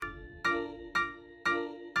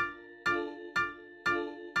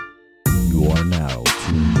You are now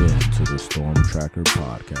tuned in to the Storm Tracker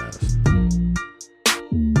Podcast.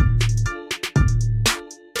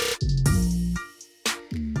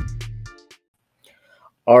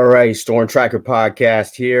 All right, Storm Tracker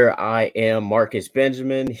Podcast here. I am Marcus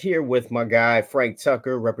Benjamin here with my guy Frank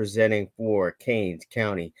Tucker, representing for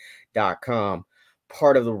CanesCounty.com,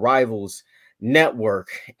 part of the Rivals Network.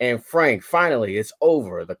 And Frank, finally, it's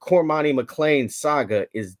over. The Cormani McClain saga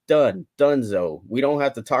is done. Dunzo. We don't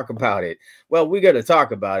have to talk about it. Well, we're gonna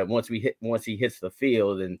talk about it once he hits the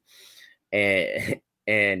field,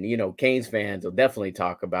 and you know, Canes fans will definitely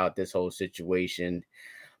talk about this whole situation.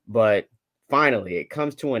 But finally, it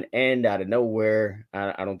comes to an end out of nowhere.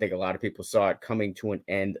 I don't think a lot of people saw it coming to an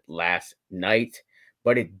end last night,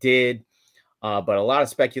 but it did. But a lot of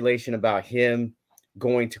speculation about him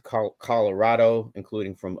going to Colorado,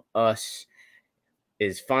 including from us,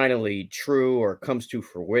 is finally true or comes to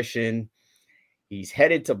fruition. He's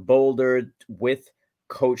headed to Boulder with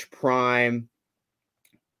Coach Prime.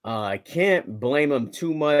 I can't blame him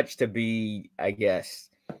too much to be, I guess,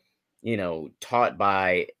 you know, taught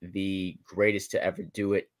by the greatest to ever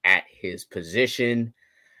do it at his position.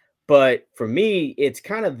 But for me, it's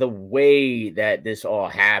kind of the way that this all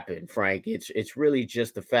happened, Frank. It's really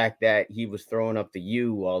just the fact that he was throwing up the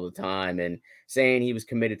U all the time and saying he was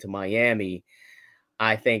committed to Miami.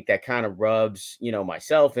 I think that kind of rubs, you know,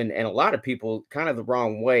 myself and a lot of people kind of the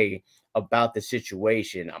wrong way about the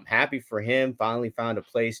situation. I'm happy for him. Finally found a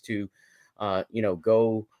place to,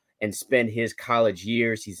 go and spend his college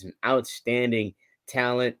years. He's an outstanding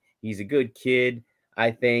talent. He's a good kid,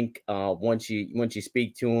 I think, once you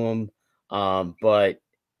speak to him. But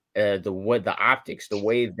the optics, the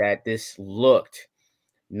way that this looked,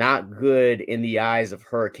 not good in the eyes of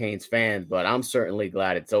Hurricanes fans. But I'm certainly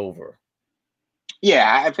glad it's over.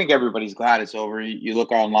 Yeah, I think everybody's glad it's over. You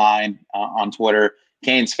look online on Twitter,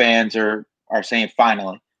 Canes fans are saying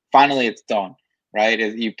finally it's done, right?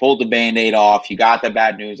 You pulled the Band-Aid off. You got the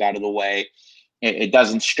bad news out of the way. It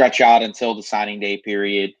doesn't stretch out until the signing day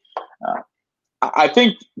period. I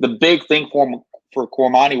think the big thing for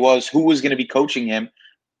Cormani was who was going to be coaching him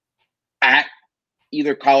at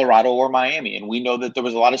either Colorado or Miami. And we know that there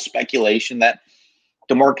was a lot of speculation that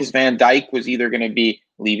DeMarcus Van Dyke was either going to be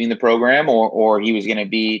leaving the program or he was going to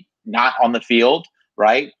be not on the field,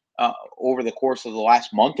 right, over the course of the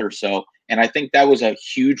last month or so. And I think that was a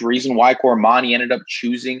huge reason why Cormani ended up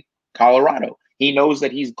choosing Colorado. He knows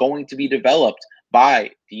that he's going to be developed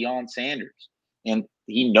by Deion Sanders. And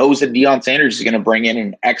he knows that Deion Sanders is going to bring in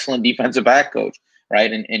an excellent defensive back coach,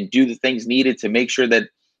 right, and do the things needed to make sure that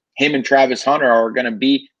him and Travis Hunter are going to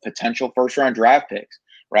be potential first-round draft picks.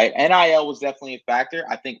 Right, NIL was definitely a factor.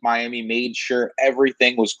 I think Miami made sure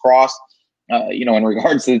everything was crossed, in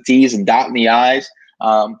regards to the T's and dotting the I's.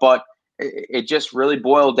 But it just really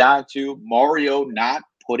boiled down to Mario not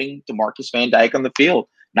putting DeMarcus Van Dyke on the field,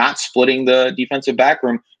 not splitting the defensive back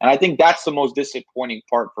room, and I think that's the most disappointing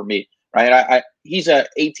part for me. Right, he's a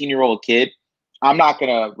 18-year-old kid. I'm not going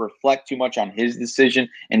to reflect too much on his decision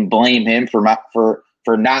and blame him for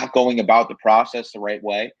not going about the process the right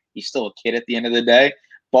way. He's still a kid at the end of the day.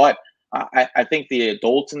 But I think the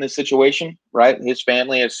adults in this situation, right, his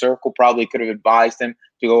family, his circle probably could have advised him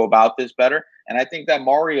to go about this better. And I think that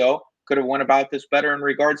Mario could have went about this better in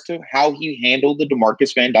regards to how he handled the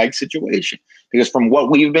DeMarcus Van Dyke situation. Because from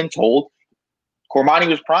what we've been told, Cormani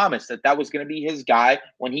was promised that was going to be his guy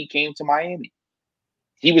when he came to Miami.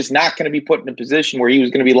 He was not going to be put in a position where he was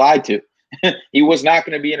going to be lied to. He was not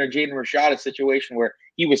going to be in a Jaden Rashada situation where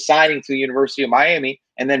he was signing to the University of Miami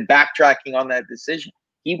and then backtracking on that decision.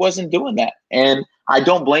 He wasn't doing that, and I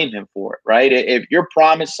don't blame him for it, right? If you're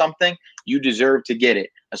promised something, you deserve to get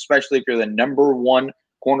it, especially if you're the number one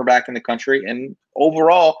cornerback in the country and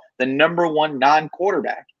overall the number one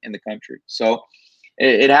non-quarterback in the country. So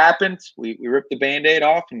it happened. We ripped the Band-Aid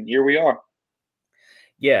off, and here we are.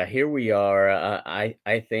 Yeah, here we are.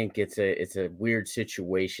 I think it's a weird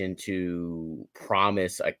situation to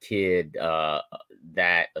promise a kid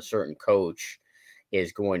that a certain coach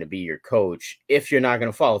is going to be your coach if you're not going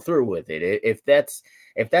to follow through with it. If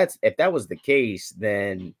that was the case,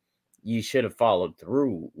 then you should have followed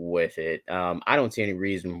through with it. I don't see any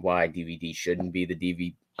reason why DVD shouldn't be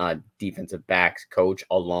the defensive backs coach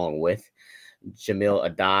along with Jamil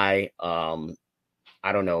Adai.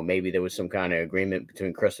 I don't know, maybe there was some kind of agreement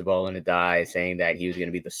between Cristobal and Adai saying that he was going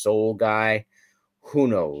to be the sole guy. Who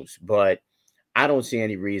knows? But I don't see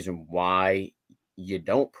any reason why you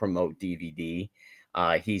don't promote DVD.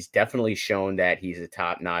 He's definitely shown that he's a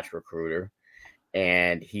top-notch recruiter,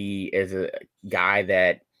 and he is a guy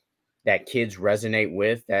that kids resonate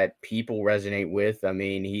with, that people resonate with. I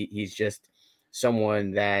mean, he's just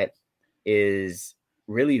someone that is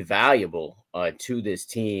really valuable to this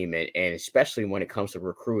team, and especially when it comes to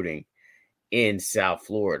recruiting in South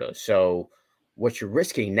Florida. So what you're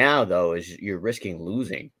risking now, though, is you're risking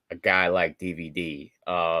losing a guy like DVD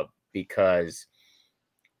because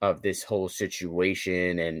of this whole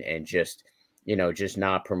situation, and just just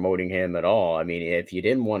not promoting him at all. I mean, if you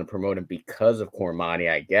didn't want to promote him because of Cormani,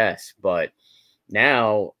 I guess, but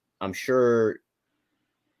now I'm sure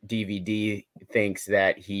DVD thinks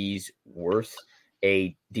that he's worth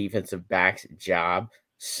a defensive back's job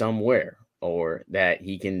somewhere, or that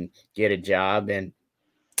he can get a job and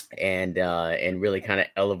really kind of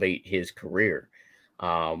elevate his career.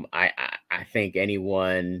 I think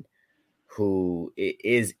anyone who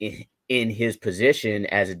is in his position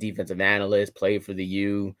as a defensive analyst, played for the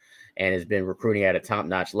U, and has been recruiting at a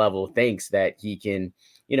top-notch level, thinks that he can,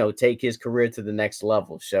 take his career to the next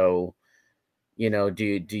level. So,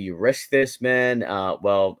 do you risk this, man?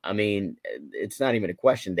 Well, I mean, it's not even a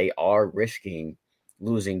question. They are risking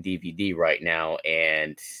losing DVD right now,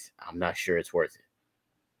 and I'm not sure it's worth it.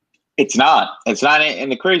 It's not. It's not.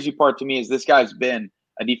 And the crazy part to me is this guy's been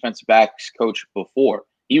a defensive backs coach before.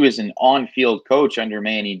 He was an on-field coach under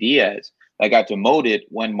Manny Diaz that got demoted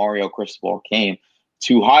when Mario Cristobal came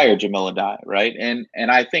to hire Jamil Adai, right? And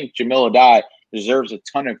I think Jamil Adai deserves a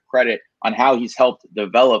ton of credit on how he's helped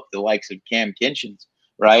develop the likes of Cam Kinchins,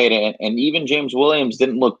 right? And even James Williams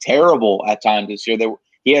didn't look terrible at times this year.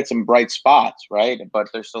 He had some bright spots, right? But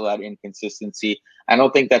there's still that inconsistency. I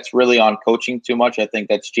don't think that's really on coaching too much. I think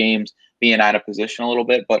that's James being out of position a little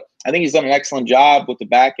bit. But I think he's done an excellent job with the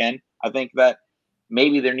back end. I think that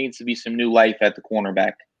maybe there needs to be some new life at the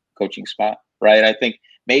cornerback coaching spot, right? I think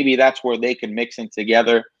maybe that's where they can mix in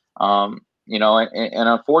together. And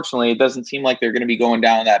unfortunately, it doesn't seem like they're going to be going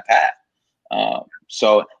down that path.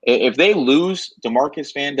 So if they lose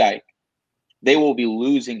DeMarcus Van Dyke, they will be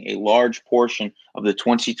losing a large portion of the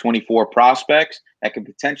 2024 prospects that could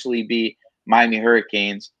potentially be Miami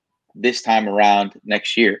Hurricanes this time around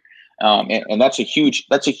next year. And that's a huge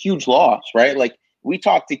loss, right? Like, we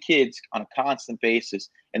talk to kids on a constant basis,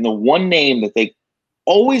 and the one name that they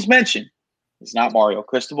always mention is not Mario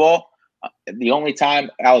Cristobal. The only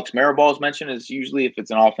time Alex Mirabal is mentioned is usually if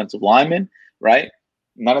it's an offensive lineman, right?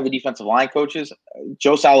 None of the defensive line coaches.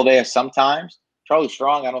 Joe Salavea sometimes. Charlie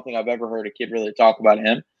Strong, I don't think I've ever heard a kid really talk about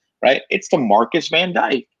him, right? It's DeMarcus Van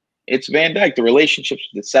Dyke. It's Van Dyke, the relationships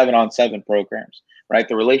with the 7-on-7 programs, right?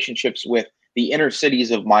 The relationships with the inner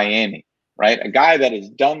cities of Miami, right? A guy that has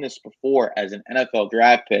done this before as an NFL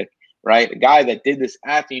draft pick, right? A guy that did this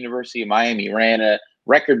at the University of Miami, ran a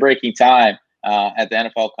record-breaking time at the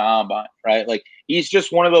NFL Combine, right? Like, he's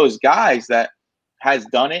just one of those guys that has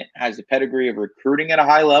done it, has a pedigree of recruiting at a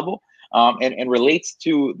high level, and relates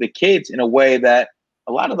to the kids in a way that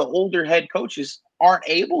a lot of the older head coaches aren't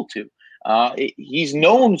able to. He's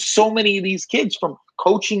known so many of these kids from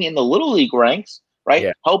coaching in the little league ranks, right?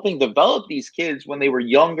 Yeah. Helping develop these kids when they were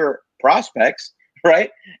younger prospects,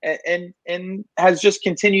 right? And has just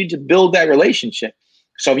continued to build that relationship.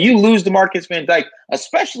 So if you lose DeMarcus Van Dyke,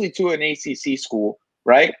 especially to an ACC school,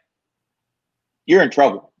 right, you're in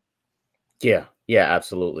trouble. Yeah,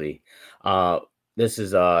 absolutely. This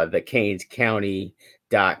is the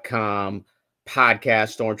CanesCounty.com podcast,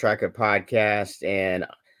 Storm Tracker podcast, and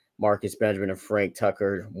Marcus Benjamin and Frank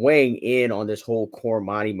Tucker weighing in on this whole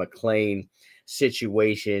Cormani McClain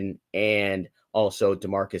situation, and also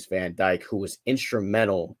DeMarcus Van Dyke, who was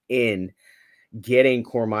instrumental in getting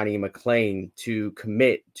Cormani McClain to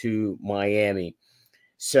commit to Miami.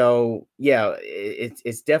 So, yeah,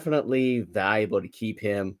 it's definitely valuable to keep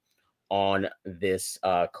him on this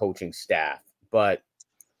coaching staff. But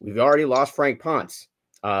we've already lost Frank Ponce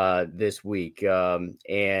this week.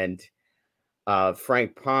 And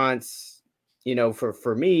Frank Ponce,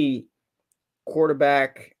 for me,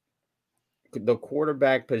 the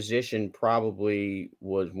quarterback position probably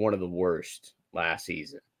was one of the worst last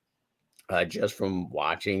season. Just from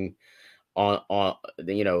watching on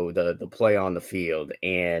the play on the field,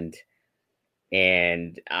 and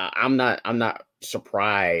I'm not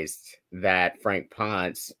surprised that Frank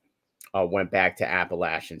Ponce went back to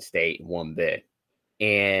Appalachian State one bit,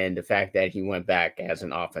 and the fact that he went back as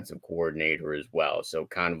an offensive coordinator as well, so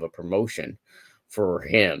kind of a promotion for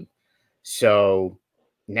him. So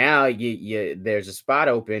now there's a spot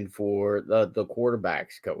open for the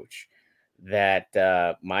quarterbacks coach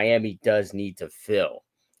that Miami does need to fill.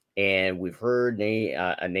 And we've heard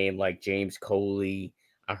a name like James Coley.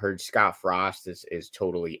 I heard Scott Frost is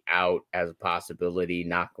totally out as a possibility,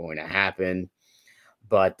 not going to happen.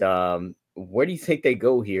 But where do you think they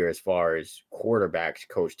go here as far as quarterbacks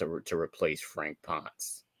coach to replace Frank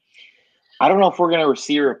Ponce? I don't know if we're going to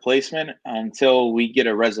see a replacement until we get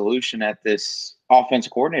a resolution at this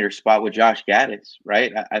offensive coordinator spot with Josh Gaddis,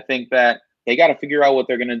 right? I think that they got to figure out what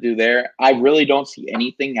they're going to do there. I really don't see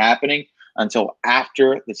anything happening until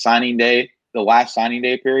after the signing day, the last signing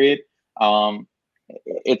day period.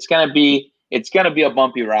 It's going to be a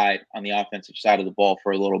bumpy ride on the offensive side of the ball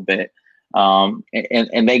for a little bit,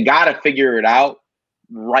 and they got to figure it out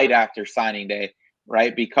right after signing day,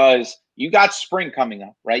 right? Because you got spring coming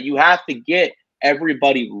up, right? You have to get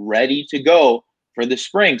everybody ready to go for the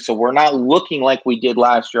spring, so we're not looking like we did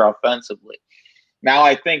last year offensively. Now,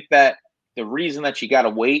 I think that the reason that you got to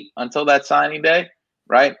wait until that signing day,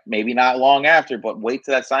 right? Maybe not long after, but wait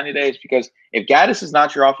till that signing day is because if Gaddis is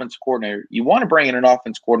not your offensive coordinator, you want to bring in an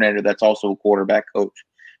offense coordinator that's also a quarterback coach,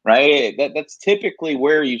 right? That's typically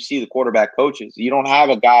where you see the quarterback coaches. You don't have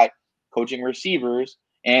a guy coaching receivers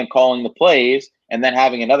and calling the plays and then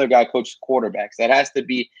having another guy coach the quarterbacks. That has to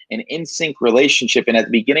be an in-sync relationship. And at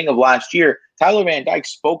the beginning of last year, Tyler Van Dyke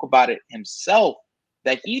spoke about it himself,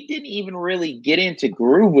 that he didn't even really get into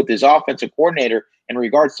groove with his offensive coordinator in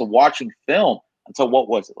regards to watching film until what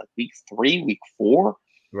was it, like week 3, week 4?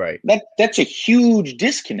 Right. That's a huge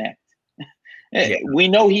disconnect. Yeah. We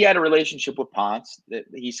know he had a relationship with Ponce.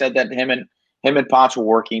 He said that him and Ponce were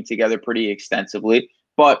working together pretty extensively,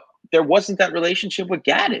 but there wasn't that relationship with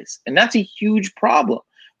Gaddis, and that's a huge problem,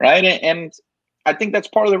 right? And I think that's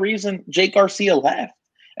part of the reason Jake Garcia left.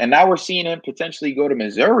 And now we're seeing him potentially go to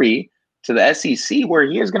Missouri, to the SEC, where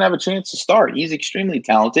he is going to have a chance to start. He's extremely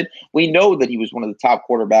talented. We know that he was one of the top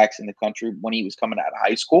quarterbacks in the country when he was coming out of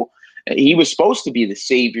high school. He was supposed to be the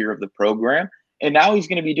savior of the program, and now he's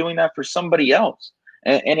going to be doing that for somebody else.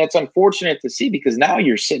 And it's unfortunate to see, because now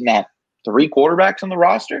you're sitting at 3 quarterbacks on the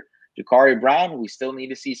roster. Ja'Carri Brown, we still need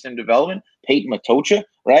to see some development. Peyton Matocha,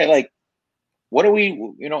 right? Like, what are we,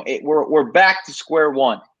 we're back to square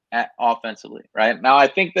one at offensively, right? Now, I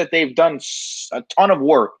think that they've done a ton of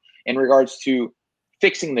work in regards to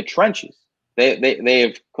fixing the trenches. They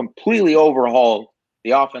have completely overhauled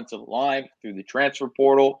the offensive line through the transfer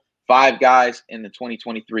portal. 5 guys in the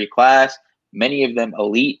 2023 class, many of them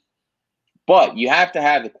elite. But you have to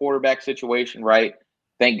have the quarterback situation right.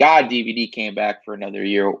 Thank God DVD came back for another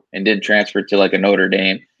year and didn't transfer to like a Notre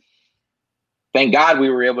Dame. Thank God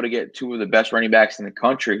we were able to get 2 of the best running backs in the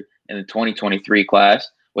country in the 2023 class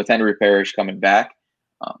with Henry Parrish coming back.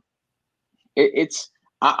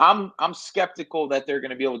 I'm skeptical that they're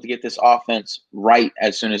going to be able to get this offense right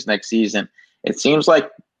as soon as next season. It seems like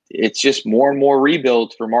it's just more and more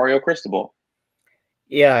rebuilds for Mario Cristobal.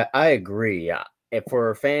 Yeah, I agree. And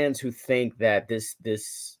for fans who think that this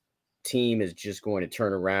team is just going to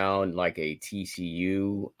turn around like a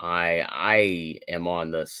TCU, I am on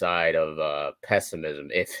the side of pessimism.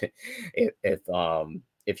 If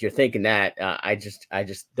you're thinking that, I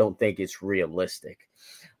just don't think it's realistic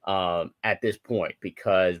at this point,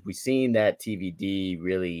 because we've seen that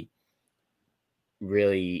TVD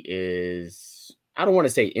really is, I don't want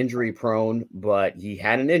to say injury prone, but he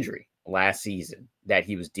had an injury last season that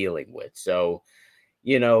he was dealing with. So,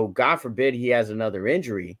 God forbid he has another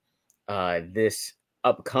injury this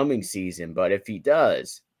upcoming season. But if he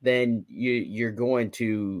does, then you're going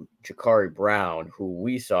to Ja'Carri Brown, who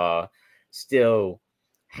we saw still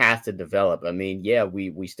has to develop. I mean, yeah,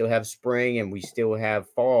 we still have spring and we still have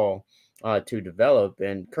fall to develop.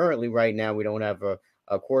 And currently right now, we don't have a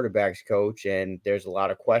quarterbacks coach, and there's a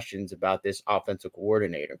lot of questions about this offensive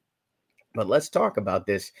coordinator. But let's talk about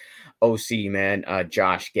this OC, man,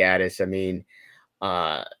 Josh Gaddis. I mean,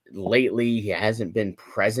 lately he hasn't been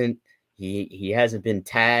present. He hasn't been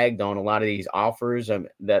tagged on a lot of these offers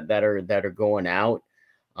that are going out.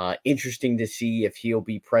 Interesting to see if he'll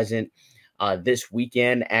be present this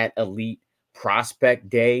weekend at Elite Prospect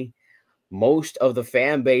Day. Most of the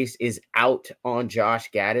fan base is out on Josh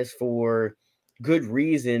Gaddis for good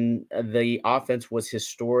reason. The offense was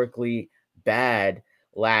historically bad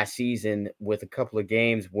last season, with a couple of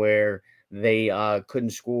games where they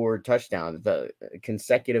couldn't score touchdowns, the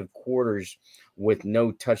consecutive quarters with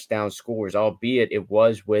no touchdown scores, albeit it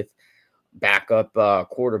was with backup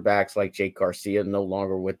quarterbacks like Jake Garcia no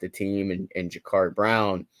longer with the team and Ja'Carri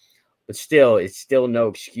Brown. But still, it's still no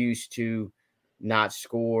excuse to not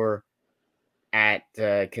score at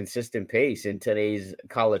consistent pace in today's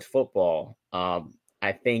college football.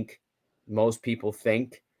 I think most people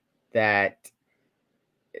think that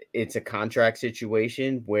it's a contract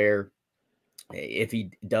situation where if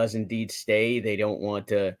he does indeed stay, they don't want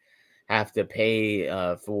to have to pay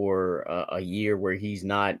for a year where he's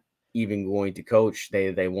not even going to coach.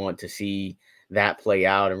 They want to see that play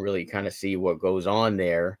out and really kind of see what goes on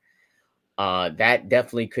there. That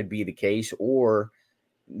definitely could be the case. Or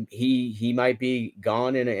he might be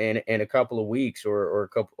gone in a couple of weeks or a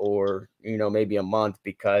couple, or maybe a month,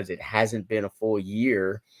 because it hasn't been a full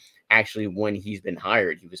year actually when he's been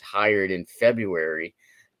hired. He was hired in February,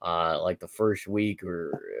 like the first week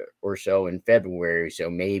or so in February. So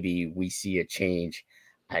maybe we see a change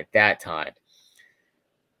at that time.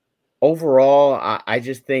 Overall, I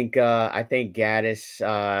just think I think Gaddis.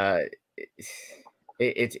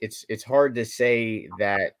 It's hard to say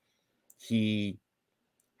that he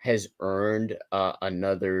has earned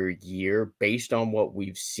another year based on what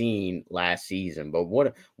we've seen last season. But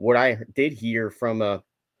what I did hear from a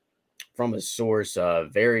source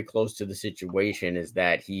very close to the situation is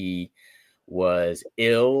that he was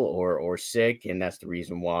ill or sick, and that's the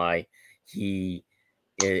reason why he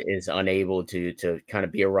is unable to kind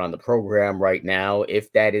of be around the program right now.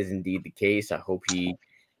 If that is indeed the case, I hope he,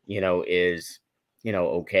 is,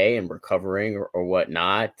 okay and recovering or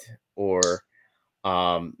whatnot. Or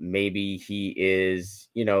maybe he is,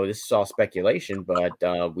 this is all speculation,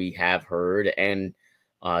 but we have heard and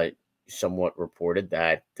somewhat reported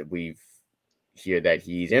that we've hear that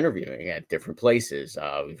he's interviewing at different places.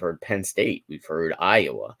 We've heard Penn State, we've heard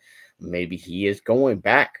Iowa. Maybe he is going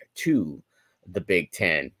back to the Big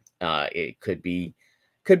Ten. It could be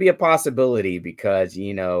a possibility, because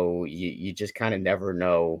you just kind of never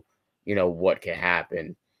know what could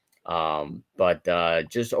happen. But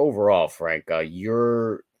just overall, Frank,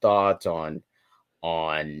 your thoughts on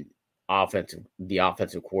the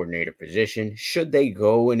offensive coordinator position? Should they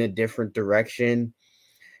go in a different direction?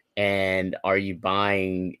 And are you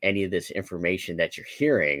buying any of this information that you're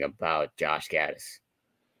hearing about Josh Gaddis?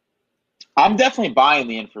 I'm definitely buying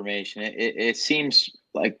the information. It seems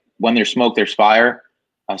like when there's smoke, there's fire,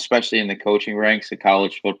 especially in the coaching ranks of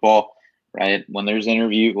college football, right? When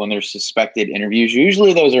there's suspected interviews,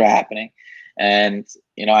 usually those are happening. And,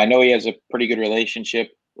 I know he has a pretty good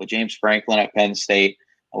relationship with James Franklin at Penn State.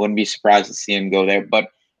 I wouldn't be surprised to see him go there. But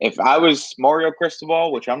if I was Mario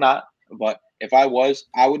Cristobal, which I'm not, but if I was,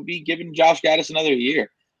 I would be giving Josh Gaddis another year.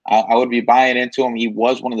 I would be buying into him. He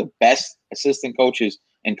was one of the best assistant coaches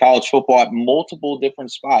in college football at multiple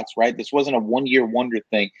different spots, right? This wasn't a one-year wonder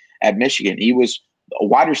thing at Michigan. He was a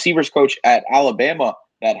wide receivers coach at Alabama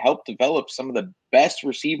that helped develop some of the best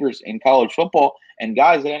receivers in college football and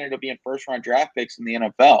guys that ended up being first-round draft picks in the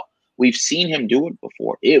NFL. We've seen him do it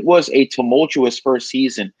before. It was a tumultuous first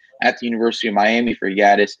season at the University of Miami for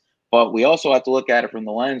Gaddis, but we also have to look at it from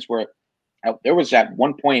the lens where there was at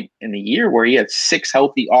one point in the year where he had 6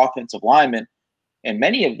 healthy offensive linemen, and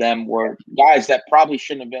many of them were guys that probably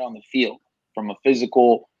shouldn't have been on the field from a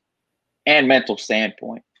physical and mental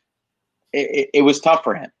standpoint. It was tough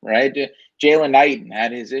for him, right? Jalen Knighton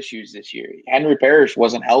had his issues this year. Henry Parrish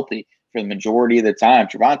wasn't healthy for the majority of the time.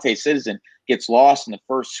 Trevante Citizen gets lost in the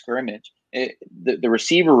first scrimmage. The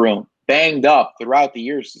receiver room banged up throughout the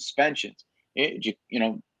year's suspensions.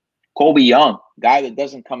 Colby Young, guy that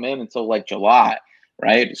doesn't come in until like July,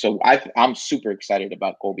 right? So I'm super excited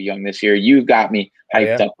about Colby Young this year. You got me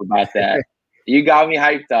hyped up about that. You got me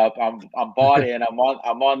hyped up. I'm bought in. I'm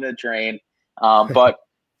on the train. But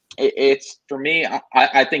it's for me.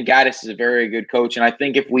 I think Gaddis is a very good coach, and I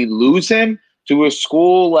think if we lose him to a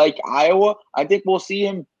school like Iowa, I think we'll see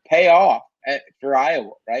him pay off for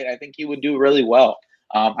Iowa, right? I think he would do really well.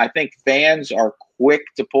 I think fans are quick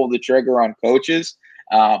to pull the trigger on coaches.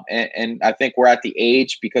 And I think we're at the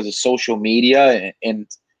age, because of social media and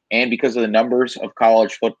because of the numbers of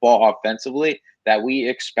college football offensively, that we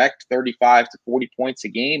expect 35 to 40 points a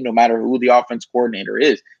game, no matter who the offense coordinator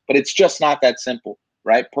is. But it's just not that simple,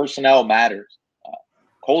 right? Personnel matters.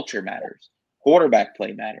 Culture matters. Quarterback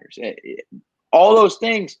play matters. All those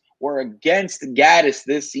things were against Gaddis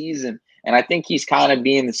this season. And I think he's kind of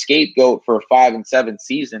being the scapegoat for a 5-7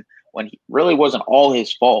 season when he really wasn't all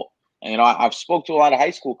his fault. And, I've spoke to a lot of high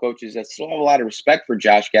school coaches that still have a lot of respect for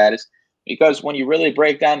Josh Gaddis, because when you really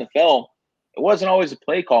break down the film, it wasn't always the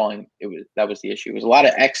play calling. That was the issue. It was a lot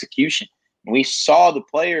of execution. And we saw the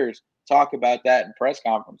players talk about that in press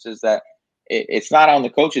conferences, that it's not on the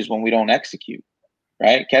coaches when we don't execute,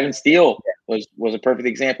 right? Kevin Steele was a perfect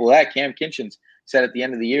example of that. Cam Kinchins said at the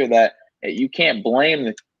end of the year that you can't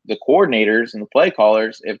blame the coordinators and the play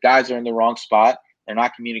callers if guys are in the wrong spot, they're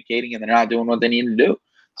not communicating, and they're not doing what they need to do.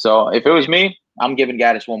 So if it was me, I'm giving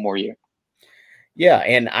Gaddis one more year. Yeah,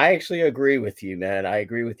 and I actually agree with you, man. I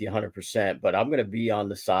agree with you 100%. But I'm going to be on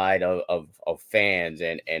the side of fans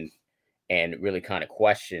and really kind of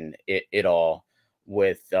question it all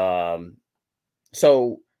with.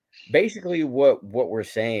 So basically, what we're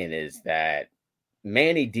saying is that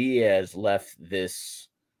Manny Diaz left this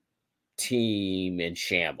team in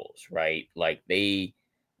shambles, right? Like they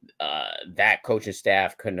that coaching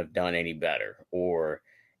staff couldn't have done any better, or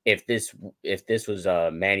if this was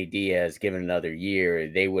Manny Diaz given another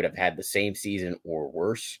year, they would have had the same season or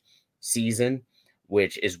worse season,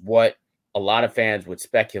 which is what a lot of fans would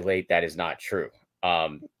speculate that is not true.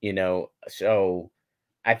 So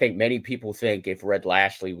I think many people think if Red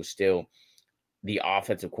Lashley was still the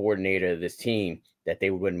offensive coordinator of this team, that they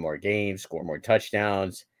would win more games, score more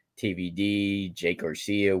touchdowns. TVD, Jake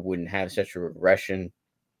Garcia wouldn't have such a regression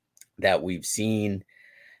that we've seen.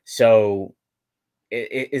 So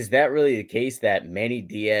is that really the case, that Manny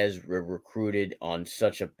Diaz recruited on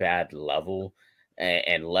such a bad level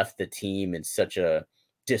and left the team in such a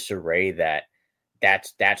disarray that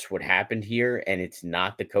that's what happened here, and it's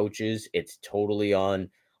not the coaches, it's totally on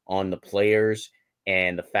the players,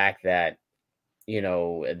 and the fact that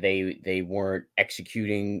they weren't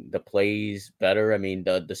executing the plays better. I mean,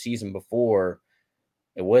 the season before,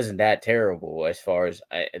 it wasn't that terrible as far as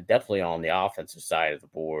definitely on the offensive side of the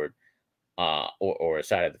board, or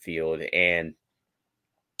side of the field, and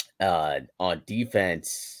on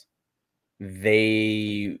defense,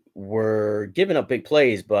 they were giving up big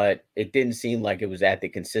plays, but it didn't seem like it was at the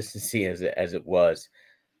consistency as it was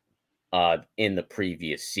in the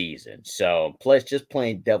previous season. So, plus, just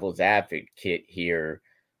playing devil's advocate here.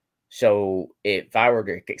 So, if I were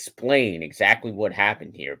to explain exactly what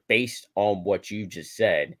happened here, based on what you just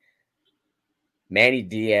said, Manny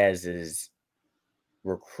Diaz's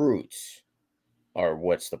recruits are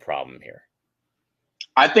what's the problem here?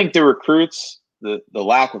 I think the recruits, the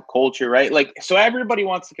lack of culture, right? Like, so everybody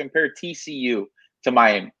wants to compare TCU to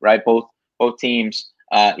Miami, right? Both teams,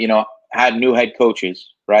 had new head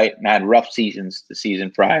coaches, right, and had rough seasons the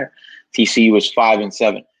season prior. TCU was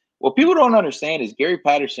 5-7. What people don't understand is Gary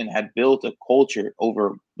Patterson had built a culture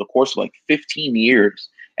over the course of like 15 years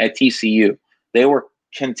at TCU. They were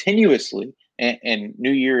continuously in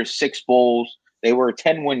New Year's 6 bowls. They were a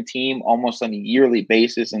 10-win team almost on a yearly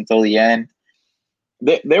basis until the end.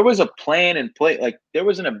 There was a plan in place. Like, there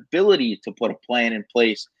was an ability to put a plan in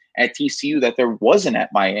place at TCU that there wasn't at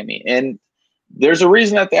Miami. And there's a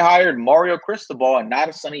reason that they hired Mario Cristobal and not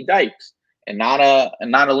a Sonny Dykes and not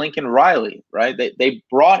a Lincoln Riley, right? They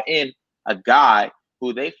brought in a guy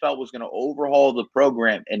who they felt was going to overhaul the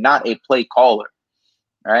program and not a play caller,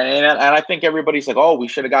 right? And I think everybody's like, oh, we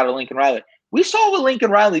should have got a Lincoln Riley. We saw what Lincoln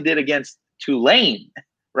Riley did against Tulane,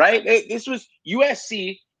 right? This was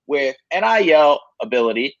USC with NIL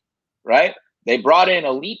ability, right? They brought in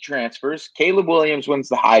elite transfers. Caleb Williams wins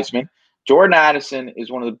the Heisman. Jordan Addison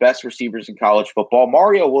is one of the best receivers in college football.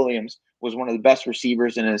 Mario Williams was one of the best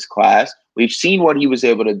receivers in his class. We've seen what he was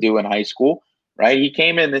able to do in high school, right? He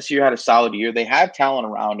came in this year, had a solid year. They have talent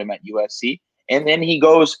around him at USC. And then he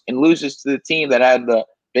goes and loses to the team that had the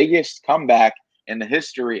biggest comeback in the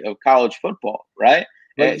history of college football, right?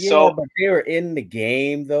 But they were in the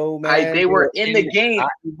game, though, man. They were in the game.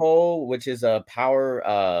 Cotton Bowl, which is a power,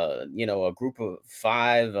 a group of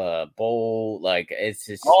 5 bowl. Like, it's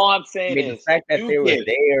just all I'm saying is the fact that they were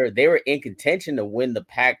there. They were in contention to win the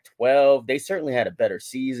Pac-12. They certainly had a better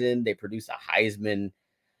season. They produced a Heisman,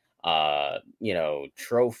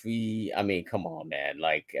 trophy. I mean, come on, man.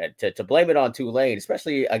 Like, to blame it on Tulane,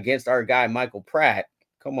 especially against our guy Michael Pratt.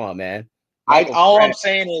 Come on, man. All I'm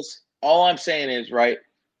saying is, right,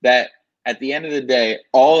 that at the end of the day,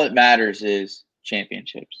 all that matters is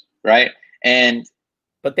championships, right?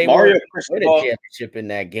 But they weren't a championship in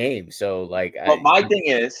that game. So, like, but my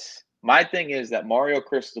thing is that Mario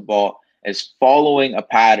Cristobal is following a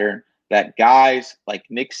pattern that guys like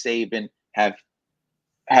Nick Saban have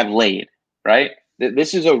laid, right?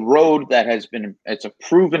 This is a road that it's a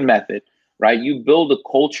proven method, right? You build a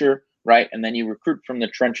culture, right, and then you recruit from the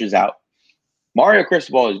trenches out. Mario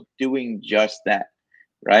Cristobal is doing just that,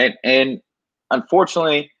 right? And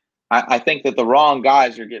unfortunately, I think that the wrong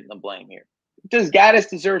guys are getting the blame here. Does Gaddis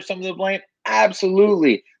deserve some of the blame?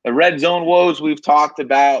 Absolutely. The red zone woes we've talked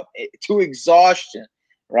about to exhaustion,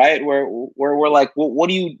 right? Where we're like, well,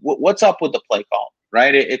 what's up with the play call,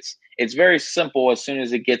 right? It's very simple as soon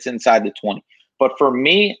as it gets inside the 20. But for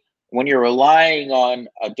me, when you're relying on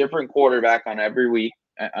a different quarterback on every week,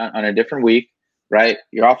 on a different week, right?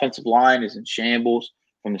 Your offensive line is in shambles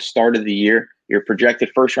from the start of the year. Your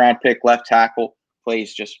projected first-round pick left tackle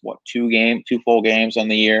plays just 2 full games on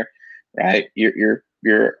the year, right? Your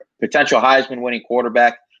potential Heisman winning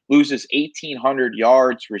quarterback loses 1,800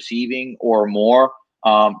 yards receiving or more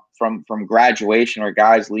from graduation or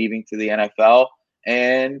guys leaving to the NFL,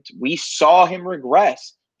 and we saw him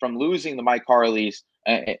regress from losing the Mike Harleys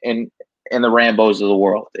and the Rambos of the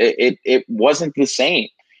world. It wasn't the same.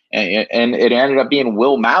 And it ended up being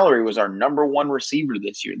Will Mallory was our number 1 receiver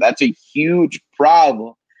this year. That's a huge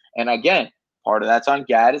problem And again, part of that's on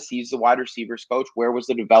Gaddis. He's the wide receivers coach. Where was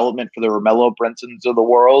the development for the Romello Brinsons of the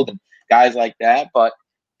world and guys like that? But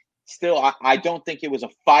still, I don't think it was a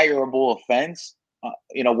fireable offense.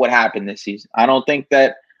 What happened this season. I don't think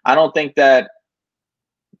that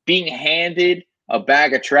being handed a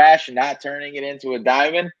bag of trash and not turning it into a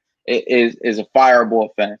diamond is a fireable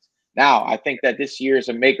offense. Now, I think that this year is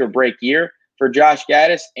a make or break year for Josh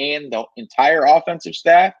Gaddis and the entire offensive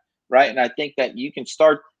staff, right? And I think that you can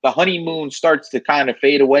start – the honeymoon starts to kind of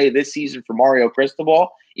fade away this season for Mario Cristobal,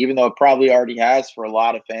 even though it probably already has for a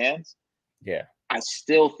lot of fans. Yeah. I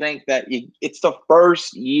still think that it's the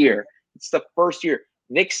first year. It's the first year.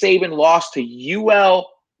 Nick Saban lost to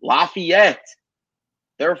UL Lafayette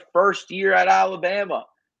their first year at Alabama,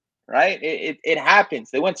 right? It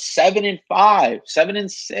happens. They went 7-5,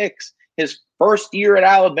 7-6 his first year at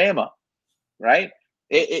Alabama, right?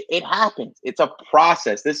 It happens. It's a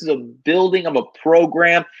process. This is a building of a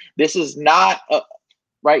program. This is not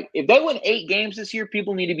right. If they win 8 games this year,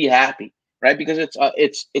 people need to be happy, right? Because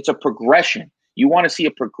it's a progression. You want to see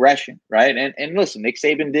a progression, right? And listen, Nick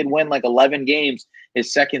Saban did win like 11 games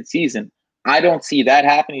his second season. I don't see that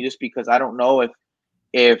happening just because I don't know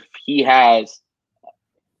if he has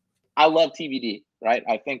 – I love TVD, right?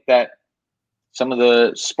 I think that some of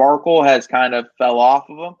the sparkle has kind of fell off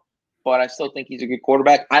of him, but I still think he's a good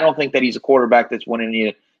quarterback. I don't think that he's a quarterback that's winning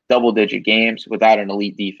any double-digit games without an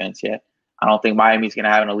elite defense yet. I don't think Miami's going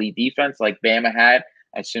to have an elite defense like Bama had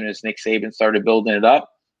as soon as Nick Saban started building it up.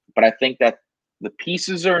 But I think that the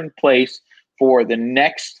pieces are in place for the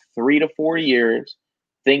next 3 to 4 years,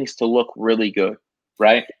 things to look really good,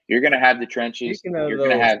 right? You're going to have the trenches. You're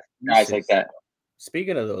going to have guys like that.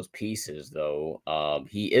 Speaking of those pieces, though,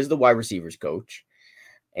 he is the wide receivers coach,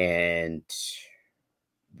 and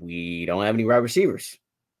we don't have any wide receivers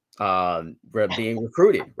being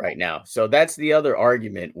recruited right now. So that's the other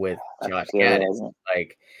argument with Josh Gaddis.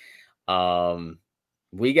 Like,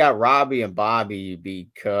 we got Robbie and Bobby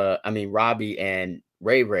Robbie and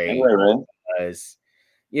Ray because,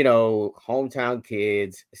 hometown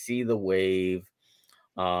kids see the wave.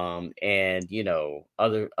 And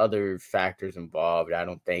other factors involved. I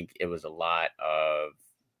don't think it was a lot of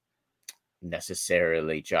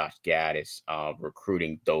necessarily Josh Gaddis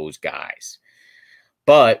recruiting those guys,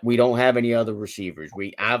 but we don't have any other receivers.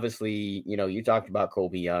 We obviously, you talked about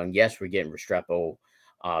Kobe Young. Yes, we're getting Restrepo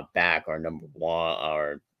back, our number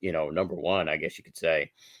one, I guess you could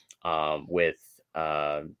say, with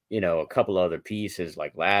a couple other pieces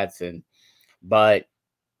like Ladson, but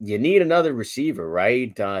you need another receiver,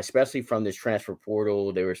 right? Especially from this transfer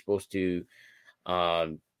portal. They were supposed to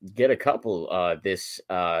get a couple this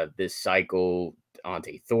cycle.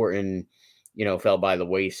 Ante Thornton, fell by the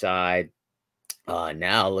wayside.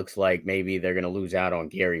 Now it looks like maybe they're going to lose out on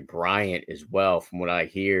Gary Bryant as well. From what I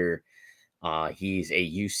hear, he's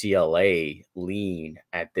a UCLA lean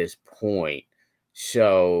at this point.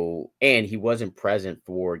 So, and he wasn't present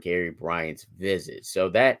for Gary Bryant's visit. So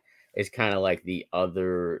that is kind of like the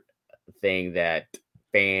other thing that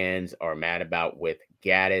fans are mad about with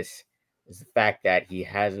Gaddis is the fact that he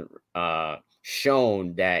hasn't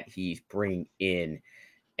shown that he's bringing in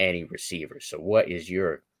any receivers. So what is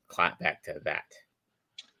your clapback to that?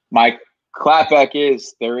 My clapback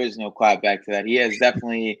is there is no clapback to that. He has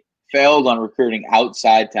definitely failed on recruiting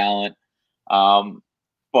outside talent.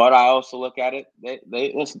 But I also look at it.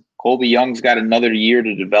 They listen, Colby Young's got another year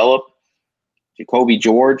to develop. Jacoby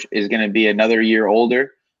George is going to be another year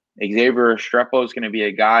older. Xavier Restrepo is going to be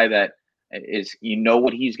a guy that is,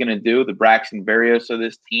 what he's going to do, the Braxton Berrios of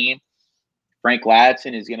this team. Frank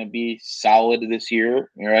Ladson is going to be solid this year,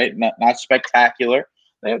 right? Not spectacular.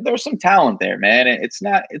 There's some talent there, man. It's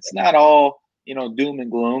not all, doom and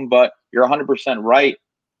gloom, but you're 100% right.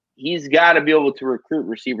 He's got to be able to recruit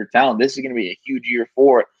receiver talent. This is going to be a huge year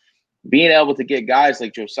for it. Being able to get guys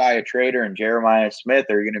like Josiah Trader and Jeremiah Smith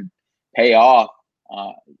are going to pay off,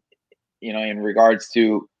 in regards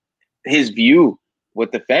to his view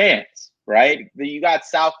with the fans, right? You got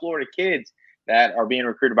South Florida kids that are being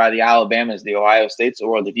recruited by the Alabamas, the Ohio States of the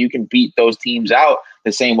world. If you can beat those teams out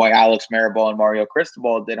the same way Alex Maribel and Mario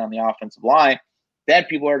Cristobal did on the offensive line, then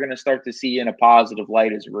people are going to start to see you in a positive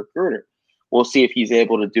light as a recruiter. We'll see if he's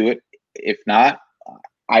able to do it. If not,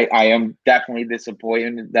 I am definitely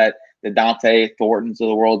disappointed that the Dante Thorntons of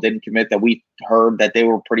the world didn't commit, that we heard that they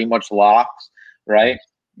were pretty much locks, right?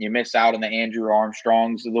 You miss out on the Andrew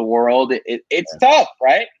Armstrongs of the world. It's tough,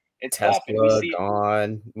 right? It's Tesla tough. And we see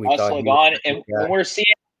gone. Tesla gone.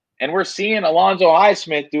 And we're seeing Alonzo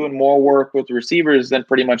Highsmith doing more work with receivers than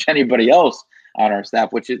pretty much anybody else on our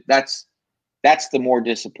staff, which is that's the more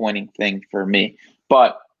disappointing thing for me.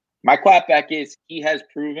 But My clapback is he has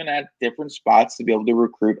proven at different spots to be able to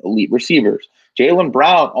recruit elite receivers. Jaylen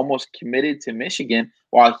Brown almost committed to Michigan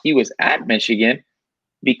while he was at Michigan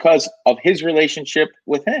because of his relationship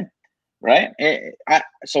with him, right?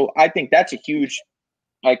 So I think that's a huge,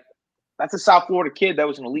 like, that's a South Florida kid that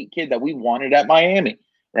was an elite kid that we wanted at Miami,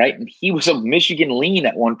 right? And he was a Michigan lean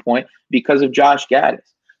at one point because of Josh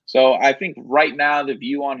Gaddis. So I think right now the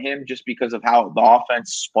view on him, just because of how the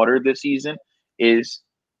offense sputtered this season, is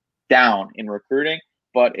down in recruiting.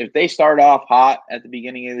 But if they start off hot at the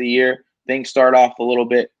beginning of the year, things start off a little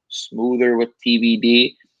bit smoother with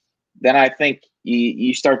TBD, then I think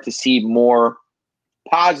you start to see more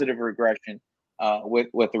positive regression with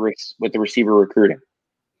the receiver recruiting.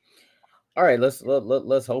 All right, let's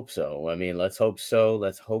hope so. I mean, let's hope so.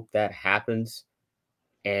 Let's hope that happens,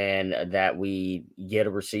 and that we get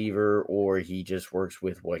a receiver, or he just works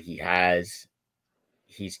with what he has.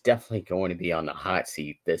 He's definitely going to be on the hot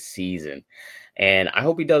seat this season, and I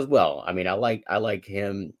hope he does well. I mean, I like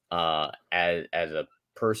him as a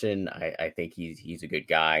person. I think he's a good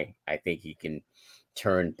guy. I think he can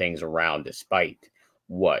turn things around despite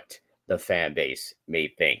what the fan base may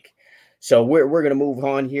think. So we're going to move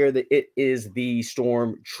on here. It is the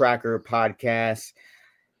Storm Tracker podcast,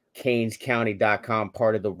 CanesCounty.com,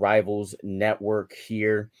 part of the Rivals Network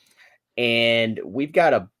here. And we've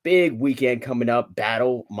got a big weekend coming up.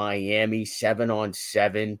 Battle Miami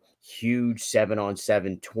 7-on-7, huge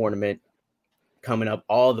 7-on-7 tournament coming up.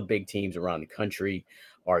 All the big teams around the country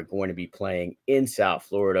are going to be playing in South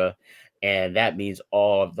Florida. And that means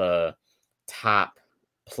all of the top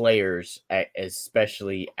players,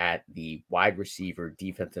 especially at the wide receiver,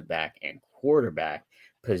 defensive back, and quarterback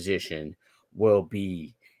position, will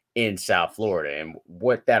be in South Florida. And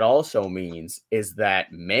what that also means is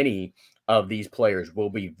that many of these players will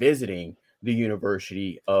be visiting the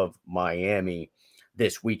University of Miami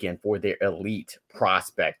this weekend for their Elite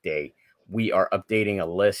Prospect Day. We are updating a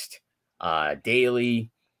list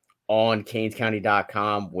daily on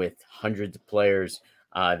CanesCounty.com with hundreds of players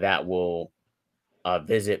that will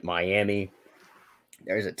visit Miami.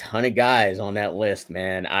 There's a ton of guys on that list,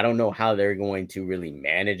 man. I don't know how they're going to really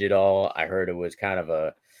manage it all. I heard it was kind of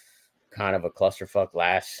a clusterfuck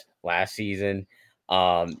last season,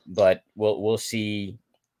 but we'll see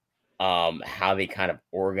how they kind of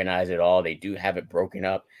organize it all. They do have it broken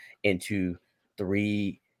up into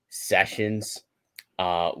 3 sessions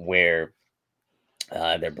where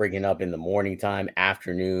they're breaking up in the morning time,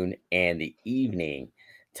 afternoon, and the evening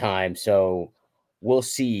time. So we'll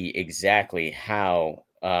see exactly how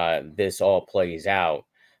this all plays out.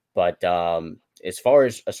 But as far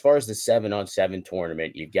as the 7-on-7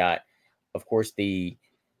 tournament, you've got, of course, the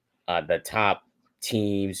top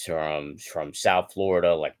teams from South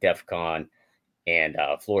Florida, like DEFCON and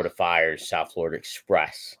Florida Fires, South Florida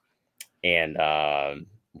Express, and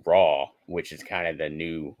Raw, which is kind of the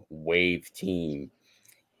new wave team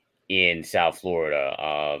in South Florida.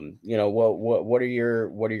 What are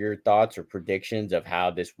your thoughts or predictions of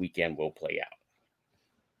how this weekend will play out?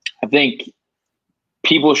 I think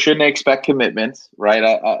people shouldn't expect commitments, right?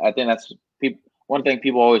 I think that's one thing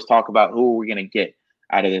people always talk about: who are we going to get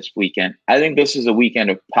out of this weekend? I think this is a weekend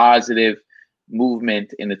of positive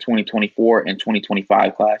movement in the 2024 and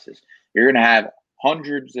 2025 classes. You're going to have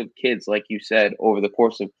hundreds of kids, like you said, over the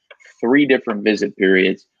course of 3 different visit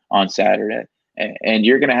periods on Saturday. And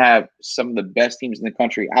you're going to have some of the best teams in the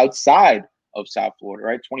country outside of South Florida,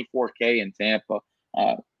 right? 24K in Tampa.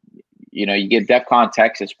 You get DEFCON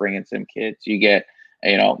Texas bringing some kids. You get,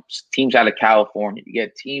 teams out of California. You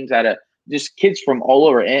get teams out of just kids from all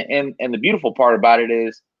over. And the beautiful part about it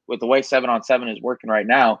is, with the way 7-on-7 is working right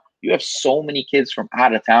now, you have so many kids from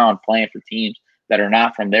out of town playing for teams that are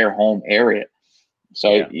not from their home area.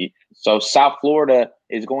 So, So South Florida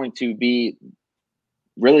is going to be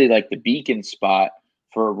really like the beacon spot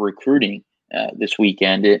for recruiting this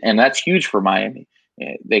weekend. And that's huge for Miami.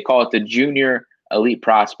 They call it the Junior Elite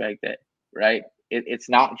Prospect Day, right? It's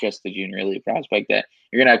not just the Junior Elite Prospect Day.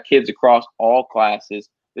 You're going to have kids across all classes.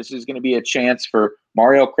 This is going to be a chance for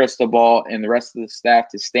Mario Cristobal and the rest of the staff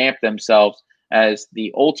to stamp themselves as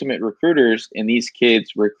the ultimate recruiters in these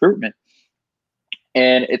kids' recruitment.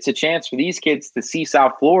 And it's a chance for these kids to see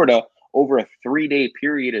South Florida over a 3-day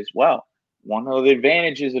period as well. One of the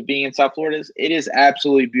advantages of being in South Florida is it is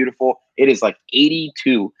absolutely beautiful. It is like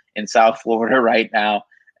 82 in South Florida right now.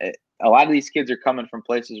 A lot of these kids are coming from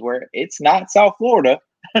places where it's not South Florida,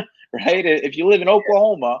 right? If you live in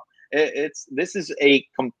Oklahoma, this is a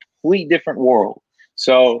complete different world.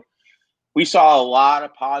 So we saw a lot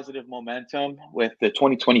of positive momentum with the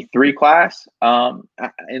 2023 class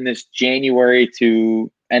in this January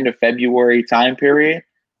to end of February time period.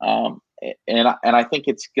 And I think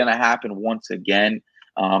it's going to happen once again.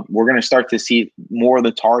 We're going to start to see more of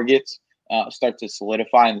the targets start to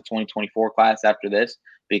solidify in the 2024 class after this,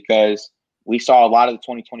 because we saw a lot of the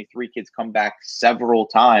 2023 kids come back several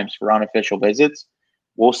times for unofficial visits.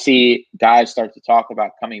 We'll see guys start to talk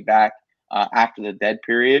about coming back after the dead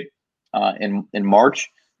period in March,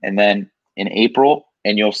 and then in April,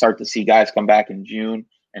 and you'll start to see guys come back in June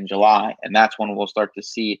and July, and that's when we'll start to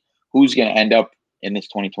see who's going to end up in this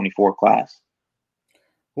 2024 class.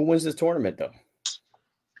 Who wins this tournament, though?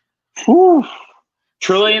 Whew.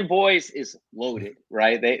 Trillion Boys is loaded,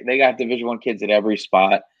 right? They got Division I kids at every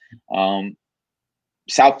spot.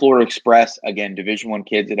 South Florida Express, again, Division I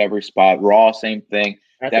kids at every spot. Raw, same thing.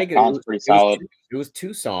 DEFCON's pretty solid. It was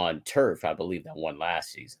Tucson Turf, I believe, that won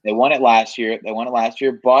last season. They won it last year.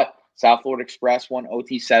 But South Florida Express won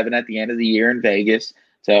OT7 at the end of the year in Vegas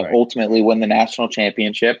to ultimately win the national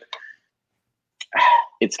championship.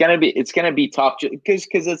 It's gonna be tough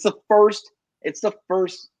because it's the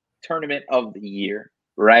first tournament of the year,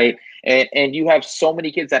 right? And you have so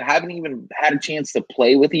many kids that haven't even had a chance to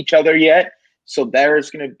play with each other yet. So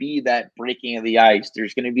there's going to be that breaking of the ice.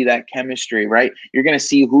 There's going to be that chemistry, right? You're going to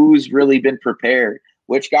see who's really been prepared,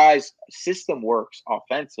 which guys' system works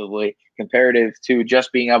offensively comparative to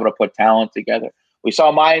just being able to put talent together. We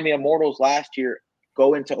saw Miami Immortals last year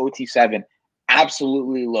go into OT7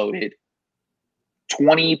 absolutely loaded,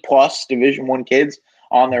 20 plus Division I kids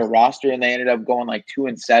on their roster, and they ended up going like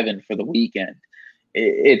 2-7 for the weekend.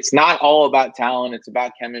 It's not all about talent. It's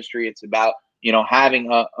about chemistry. It's about,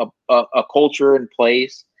 having a culture in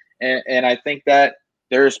place. And I think that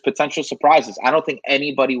there's potential surprises. I don't think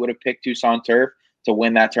anybody would have picked Tucson Turf to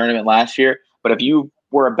win that tournament last year. But if you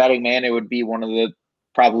were a betting man, it would be one of the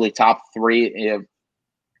probably top three,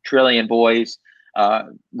 Trillion Boys,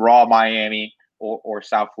 Raw Miami, or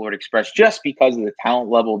South Florida Express, just because of the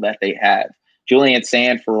talent level that they have. Julian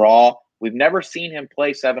Sand for Raw, we've never seen him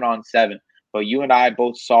play 7-on-7, but you and I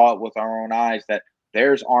both saw it with our own eyes that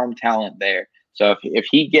there's arm talent there. So if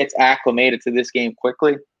he gets acclimated to this game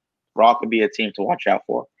quickly, Raw could be a team to watch out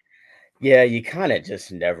for. Yeah, you kind of just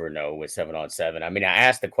never know with 7-on-7. I mean, I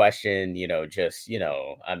asked the question,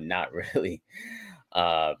 I'm not really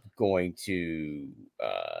going to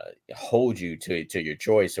hold you to your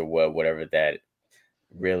choice or whatever that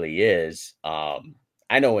really is.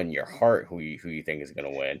 I know in your heart who you think is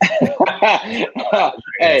going to win.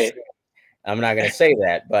 Hey, I'm not going to say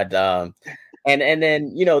that, but and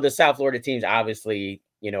then the South Florida teams obviously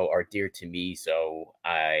are dear to me, so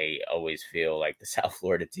I always feel like the South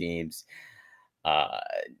Florida teams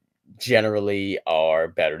generally are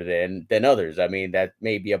better than others. I mean, that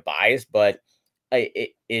may be a bias, but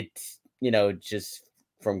it's just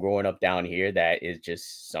from growing up down here, that is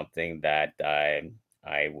just something that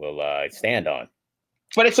I will stand on.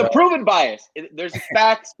 But it's a proven bias. There's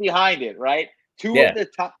facts behind it, right? Two of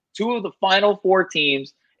the final four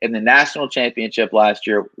teams in the national championship last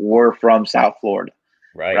year were from South Florida.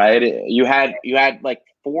 Right. You had like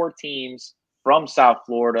four teams from South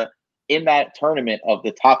Florida in that tournament of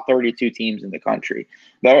the top 32 teams in the country.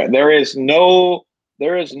 There is no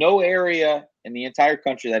area in the entire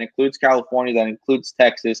country that includes California, that includes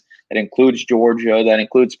Texas, that includes Georgia, that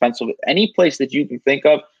includes Pennsylvania, any place that you can think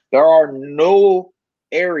of. There are no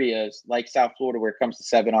areas like South Florida where it comes to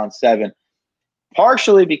 7-on-7,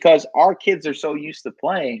 partially because our kids are so used to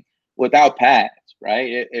playing without pads,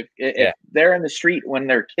 right? If they're in the street when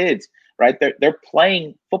they're kids, right, they're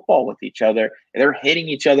playing football with each other. They're hitting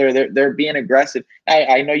each other. They're being aggressive.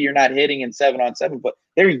 I know you're not hitting in 7-on-7, but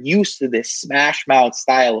they're used to this smash mouth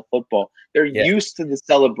style of football. They're used to the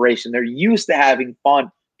celebration. They're used to having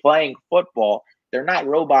fun playing football. They're not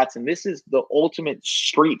robots, and this is the ultimate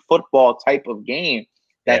street football type of game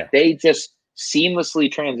that they just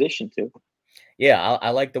seamlessly transition to. Yeah, I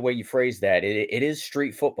like the way you phrase that. It is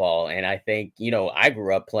street football, and I think I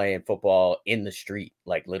grew up playing football in the street,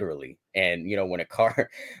 like literally. And when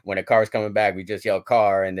a car's coming back, we just yell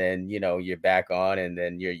 "car," and then you're back on, and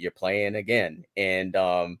then you're playing again. And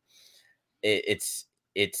it's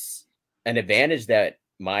an advantage that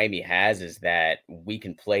Miami has is that we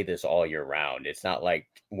can play this all year round. It's not like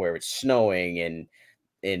where it's snowing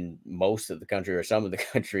in most of the country or some of the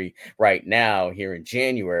country right now here in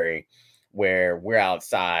January, where we're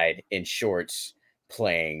outside in shorts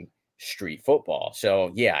playing street football.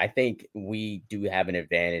 So yeah, I think we do have an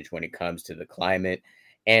advantage when it comes to the climate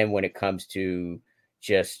and when it comes to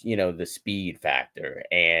just, the speed factor.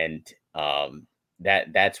 And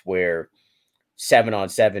that's where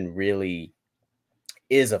 7-on-7 really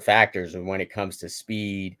is a factor. So when it comes to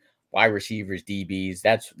speed, wide receivers, DBs,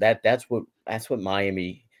 that's what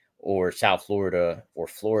Miami or South Florida or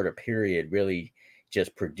Florida period really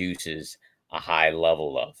just produces a high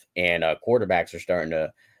level of. And quarterbacks are starting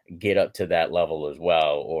to get up to that level as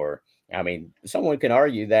well. Or, I mean, someone can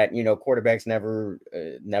argue that, quarterbacks never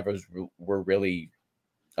were really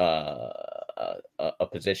a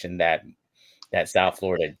position that South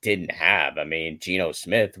Florida didn't have. I mean, Geno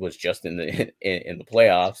Smith was just in the in the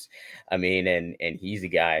playoffs. I mean, and he's a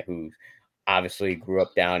guy who obviously grew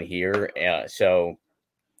up down here. So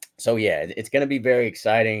yeah, it's going to be very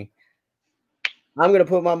exciting. I'm going to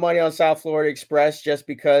put my money on South Florida Express just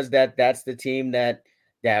because that's the team that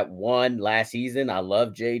won last season. I love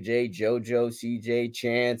JJ, JoJo, CJ,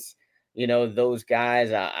 Chance. Those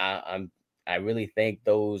guys. I really think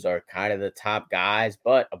those are kind of the top guys,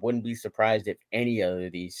 but I wouldn't be surprised if any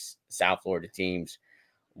of these South Florida teams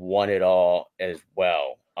won it all as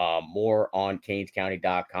well. More on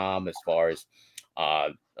CanesCounty.com as far as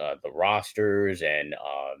the rosters and,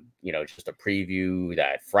 just a preview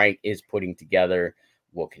that Frank is putting together.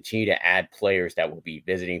 We'll continue to add players that will be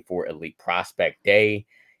visiting for Elite Prospect Day.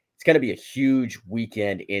 It's going to be a huge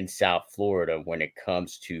weekend in South Florida when it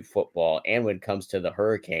comes to football and when it comes to the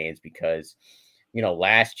Hurricanes, because,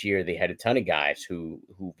 last year they had a ton of guys who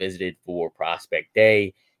visited for Prospect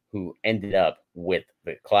Day who ended up with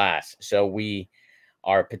the class. So we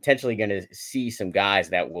are potentially going to see some guys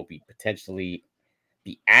that will be potentially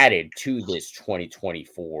be added to this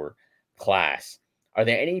 2024 class. Are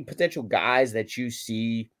there any potential guys that you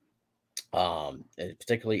see,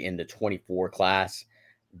 particularly in the 24 class,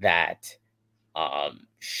 that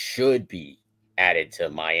should be added to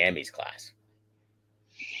Miami's class?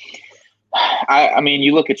 I mean,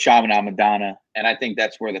 you look at Chaminade Madonna, and I think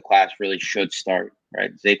that's where the class really should start,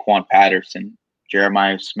 right? Zaquan Patterson,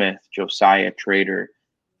 Jeremiah Smith, Josiah Trader,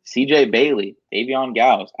 CJ Bailey, Davion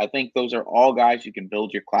Gauss. I think those are all guys you can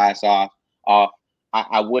build your class off.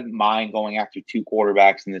 I wouldn't mind going after 2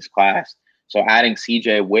 quarterbacks in this class. So adding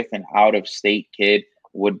CJ with an out-of-state kid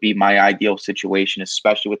would be my ideal situation,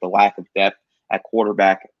 especially with the lack of depth at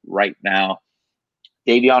quarterback right now.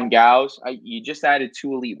 Davion Gauss, you just added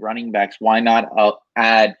 2 elite running backs. Why not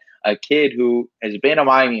add a kid who has been a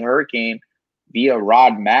Miami Hurricane via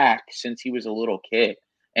Rod Mack since he was a little kid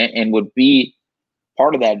and would be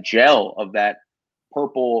part of that gel of that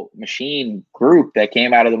purple machine group that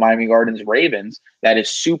came out of the Miami Gardens Ravens that is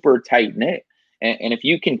super tight-knit. And if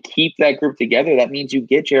you can keep that group together, that means you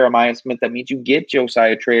get Jeremiah Smith. That means you get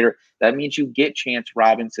Josiah Trader. That means you get Chance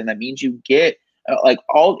Robinson. That means you get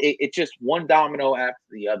it's just one domino after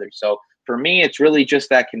the other. So for me, it's really just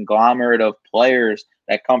that conglomerate of players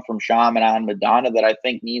that come from Chaminade Madonna that I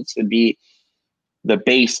think needs to be the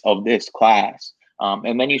base of this class.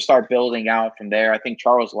 And then you start building out from there. I think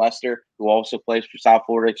Charles Lester, who also plays for South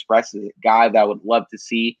Florida Express, is a guy that I would love to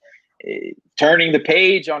see. Turning the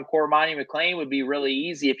page on Cormani McClain would be really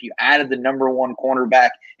easy if you added the number 1 cornerback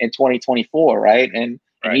in 2024, right? And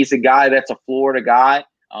he's a guy that's a Florida guy.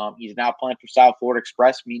 He's now playing for South Florida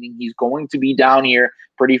Express, meaning he's going to be down here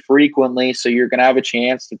pretty frequently. So you're going to have a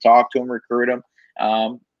chance to talk to him, recruit him.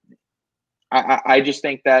 I just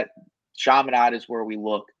think that Chaminade is where we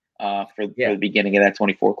look for the beginning of that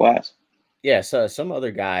 24 class. Yeah, so some other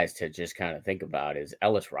guys to just kind of think about is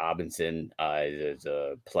Ellis Robinson is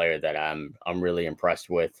a player that I'm really impressed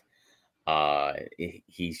with.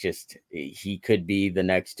 He could be the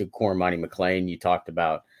next to Cormani McClain. You talked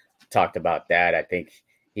about that. I think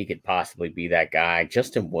he could possibly be that guy.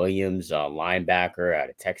 Justin Williams, linebacker out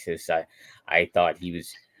of Texas. I thought he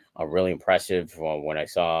was really impressive when I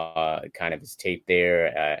saw kind of his tape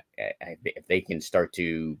there. If they can start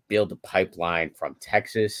to build a pipeline from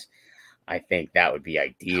Texas, I think that would be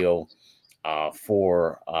ideal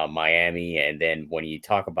for Miami. And then when you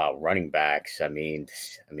talk about running backs, I mean,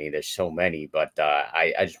 there's so many, but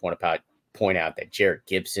I just want to point out that Jarrett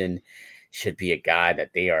Gibson should be a guy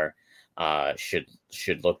that they are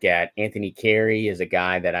should look at. Anthony Carey is a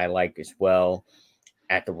guy that I like as well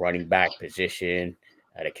at the running back position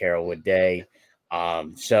at a Carrollwood Day.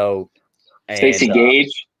 Stacey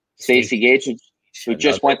Gage, who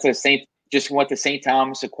just went to St.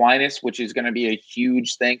 Thomas Aquinas, which is going to be a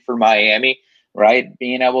huge thing for Miami, right?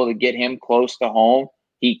 Being able to get him close to home.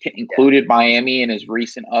 He included Miami in his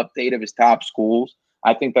recent update of his top schools.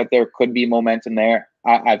 I think that there could be momentum there.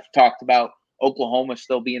 I've talked about Oklahoma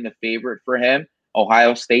still being the favorite for him.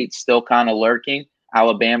 Ohio State still kind of lurking.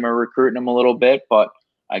 Alabama recruiting him a little bit. But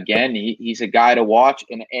again, he's a guy to watch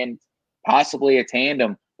and possibly a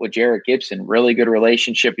tandem with Jarrett Gibson. Really good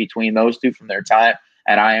relationship between those two from their time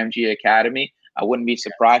at IMG Academy. I wouldn't be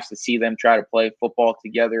surprised to see them try to play football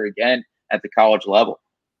together again at the college level.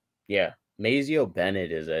 Yeah, Mazeo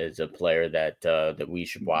Bennett is a player that we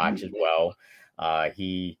should watch as well.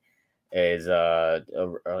 He is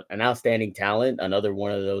an outstanding talent. Another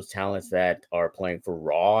one of those talents that are playing for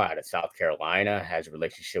Raw out of South Carolina, has a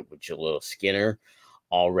relationship with Jaleel Skinner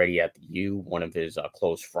already at the U, one of his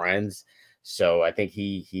close friends. So I think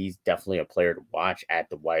he's definitely a player to watch at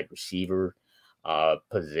the wide receiver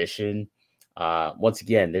position. Once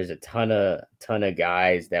again, there's a ton of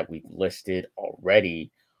guys that we've listed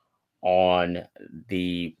already on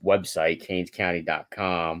the website,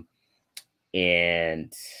 canescounty.com.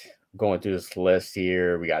 And going through this list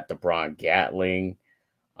here, we got DeBron Gatling,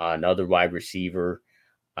 another wide receiver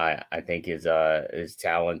I think is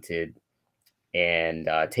talented. And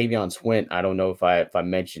Tavion Swint, I don't know if I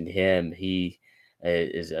mentioned him. He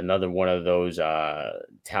is another one of those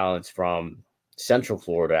talents from Central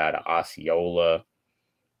Florida out of Osceola.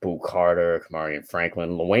 Boo Carter, Kamarian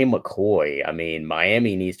Franklin, Lawayne McCoy. I mean,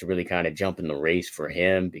 Miami needs to really kind of jump in the race for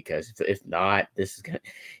him, because if not,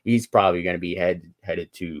 he's probably going to be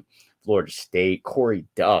headed to Florida State. Corey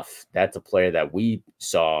Duff, that's a player that we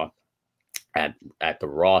saw at the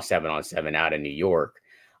Raw 7-on-7 out in New York.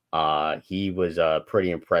 He was a pretty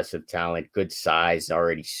impressive talent, good size,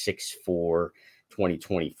 already 6'4",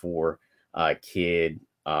 2024 kid.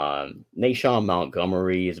 Nashawn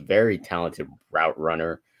Montgomery is a very talented route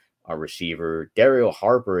runner, a receiver. Dario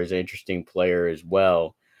Harper is an interesting player as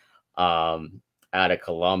well, out of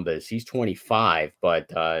Columbus. He's 25,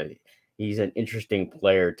 but he's an interesting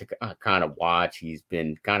player to kind of watch. He's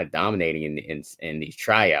been kind of dominating in these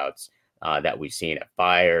tryouts that we've seen at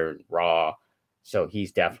Fire, Raw. So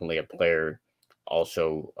he's definitely a player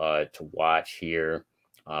also to watch here.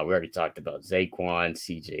 We already talked about Zaquan,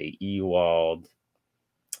 CJ Ewald.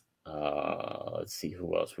 Let's see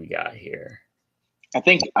who else we got here. I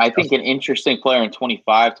think an interesting player in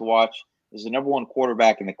 25 to watch is the number one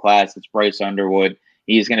quarterback in the class. It's Bryce Underwood.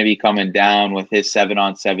 He's going to be coming down with his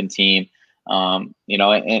 7-on-7 team. And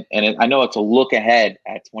I know it's a look ahead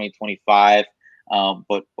at 2025,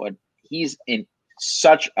 but he's in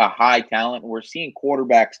such a high talent. We're seeing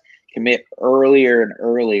quarterbacks commit earlier and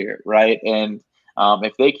earlier, right? And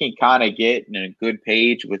if they can kind of get in a good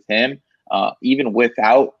page with him, even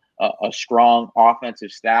without a strong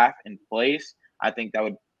offensive staff in place, I think that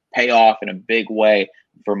would pay off in a big way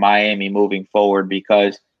for Miami moving forward,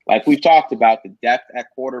 because like we've talked about, the depth at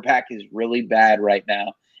quarterback is really bad right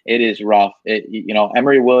now. It is rough.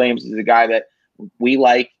 Emory Williams is a guy that we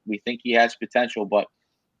like. We think he has potential, but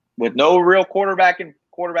with no real quarterback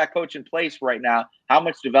coach in place right now, how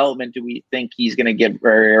much development do we think he's going to get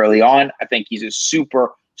very early on? I think he's a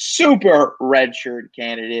super, super redshirt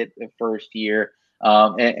candidate the first year.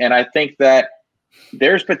 And I think that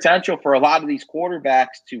there's potential for a lot of these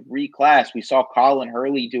quarterbacks to reclass. We saw Colin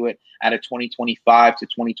Hurley do it out of 2025 to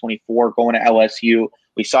 2024 going to LSU.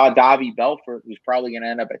 We saw Davi Belfort, who's probably going to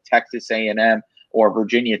end up at Texas A&M or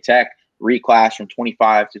Virginia Tech, reclass from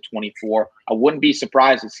 25 to 24. I wouldn't be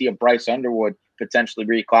surprised to see a Bryce Underwood potentially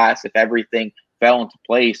reclass if everything fell into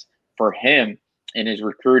place for him in his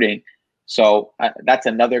recruiting. So that's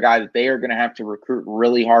another guy that they are going to have to recruit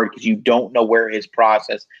really hard, because you don't know where his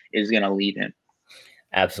process is going to lead him.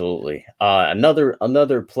 Absolutely.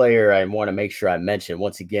 Another player I want to make sure I mention,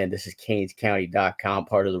 once again, this is canescounty.com,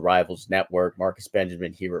 part of the Rivals Network. Marcus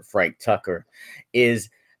Benjamin here with Frank Tucker, is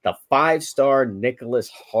the 5-star Nyckoles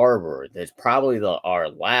Harbor. That's probably our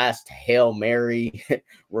last Hail Mary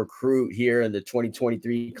recruit here in the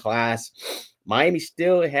 2023 class. Miami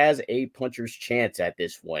still has a puncher's chance at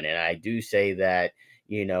this one, and I do say that,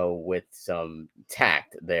 with some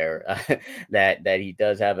tact there, that he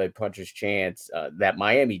does have a puncher's chance, that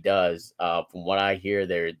Miami does. From what I hear,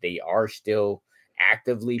 they are still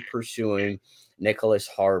actively pursuing Nyckoles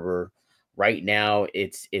Harbor. Right now,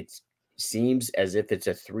 it's seems as if it's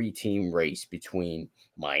a 3-team race between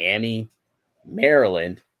Miami,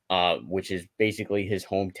 Maryland, which is basically his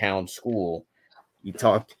hometown school. He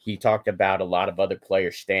talked about a lot of other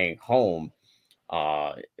players staying home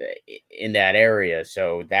in that area.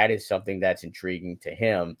 So that is something that's intriguing to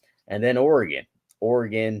him. And then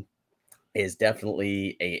Oregon is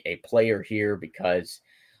definitely a player here, because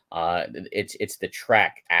it's the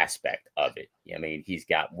track aspect of it. I mean, he's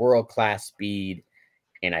got world-class speed,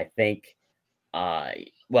 and I think, I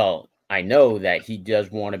know that he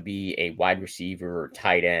does want to be a wide receiver or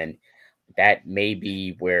tight end. That may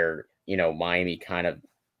be where, Miami kind of,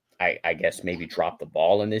 I guess, maybe dropped the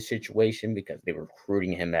ball in this situation, because they were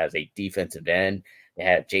recruiting him as a defensive end. They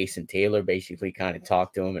had Jason Taylor basically kind of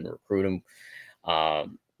talk to him and recruit him.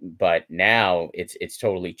 But now it's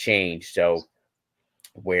totally changed. So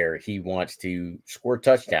where he wants to score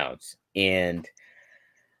touchdowns, and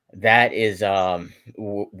That is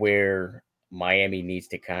where Miami needs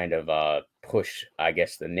to kind of push, I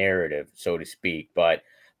guess, the narrative, so to speak. But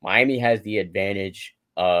Miami has the advantage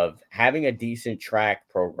of having a decent track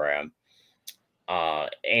program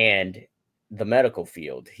and the medical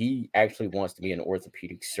field. He actually wants to be an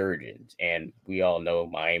orthopedic surgeon, and we all know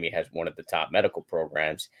Miami has one of the top medical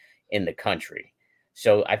programs in the country.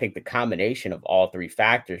 So I think the combination of all three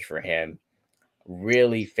factors for him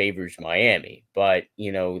really favors Miami. But,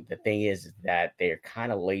 the thing is that they're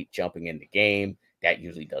kind of late jumping in the game. That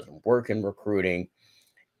usually doesn't work in recruiting.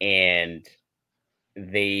 And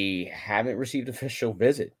they haven't received official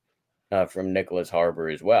visit from Nyckoles Harbor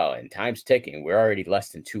as well. And time's ticking. We're already less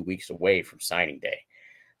than 2 weeks away from signing day.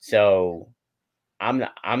 So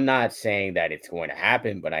I'm not saying that it's going to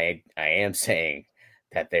happen, but I am saying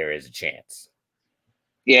that there is a chance.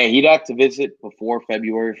 Yeah, he'd have to visit before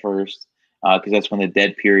February 1st because that's when the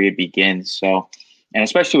dead period begins. So, and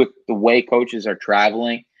especially with the way coaches are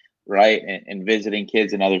traveling, right, and visiting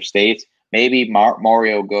kids in other states, maybe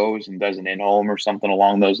Mario goes and does an in-home or something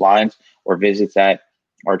along those lines, or visits at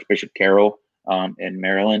Archbishop Carroll in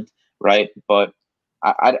Maryland, right? But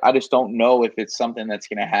I just don't know if it's something that's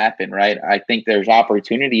going to happen, right? I think there's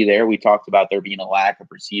opportunity there. We talked about there being a lack of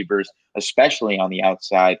receivers, especially on the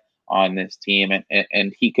outside on this team.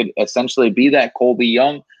 And he could essentially be that Colby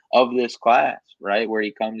Young of this class, right? Where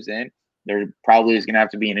he comes in. There probably is going to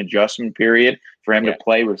have to be an adjustment period for him to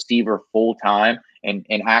play receiver full time and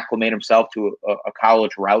acclimate himself to a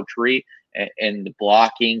college route tree and the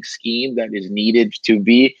blocking scheme that is needed to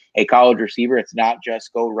be a college receiver. It's not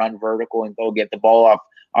just go run vertical and go get the ball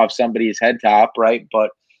off somebody's head top, right?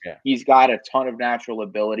 But he's got a ton of natural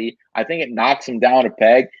ability. I think it knocks him down a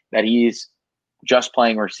peg that he's just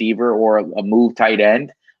playing receiver or a move tight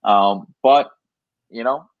end. But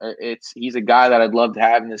he's a guy that I'd love to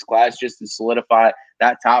have in this class just to solidify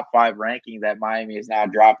that top 5 ranking that Miami has now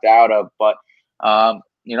dropped out of. But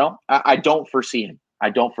I don't foresee him. I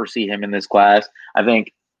don't foresee him in this class. I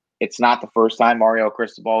think it's not the first time Mario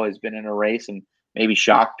Cristobal has been in a race and maybe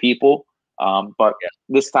shocked people. But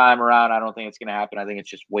this time around, I don't think it's going to happen. I think it's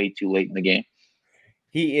just way too late in the game.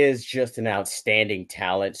 He is just an outstanding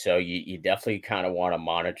talent, so you definitely kind of want to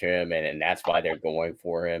monitor him, and that's why they're going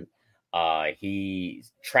for him.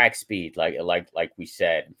 He's track speed, like we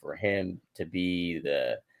said, for him to be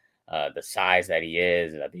the size that he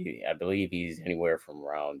is, and I believe he's anywhere from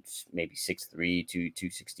around maybe 6'3" to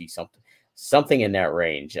 260 something in that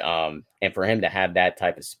range. And for him to have that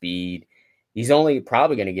type of speed, he's only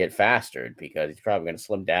probably going to get faster because he's probably going to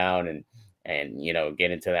slim down and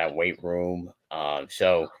get into that weight room.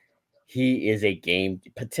 So he is a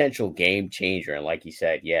potential game changer. And like you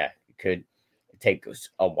said, it could take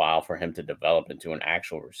a while for him to develop into an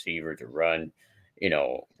actual receiver to run,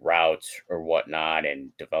 routes or whatnot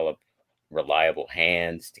and develop reliable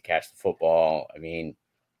hands to catch the football. I mean,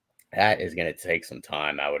 that is going to take some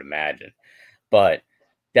time, I would imagine. But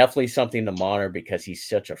definitely something to monitor because he's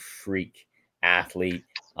such a freak athlete.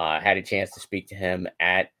 Had a chance to speak to him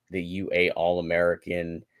at the UA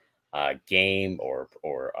All-American game or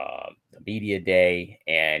the media day,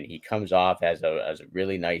 and he comes off as a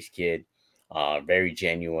really nice kid, very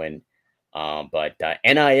genuine. But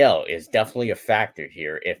NIL is definitely a factor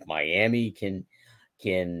here. If Miami can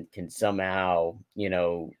somehow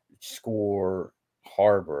score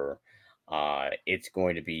Harbor, it's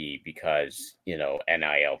going to be because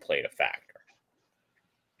NIL played a factor.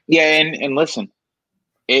 Yeah, and listen,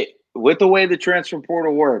 with the way the transfer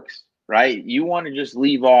portal works, right? You want to just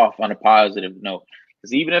leave off on a positive note.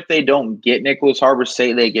 Because even if they don't get Nyckoles Harbor,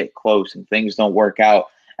 say they get close and things don't work out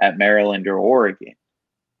at Maryland or Oregon,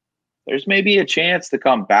 there's maybe a chance to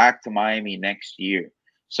come back to Miami next year.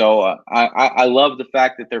 So I love the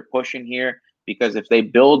fact that they're pushing here because if they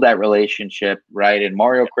build that relationship, right, and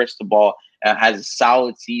Mario Cristobal has a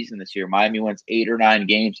solid season this year, Miami wins 8 or 9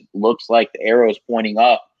 games. It looks like the arrow is pointing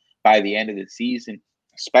up by the end of the season,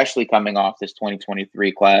 especially coming off this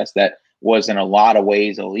 2023 class that was in a lot of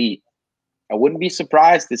ways elite. I wouldn't be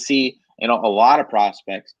surprised to see, a lot of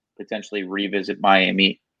prospects potentially revisit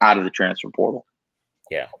Miami out of the transfer portal.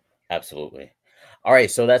 Yeah, absolutely. All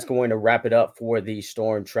right, so that's going to wrap it up for the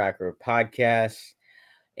Storm Tracker podcast.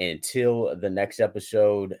 Until the next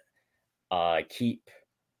episode, keep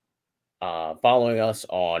following us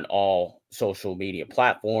on all social media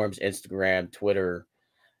platforms, Instagram, Twitter,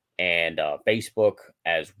 and Facebook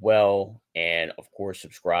as well. And of course,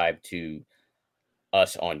 subscribe to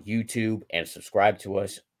us on YouTube and subscribe to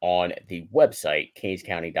us on the website,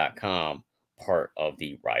 canescounty.com, part of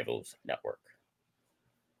the Rivals Network.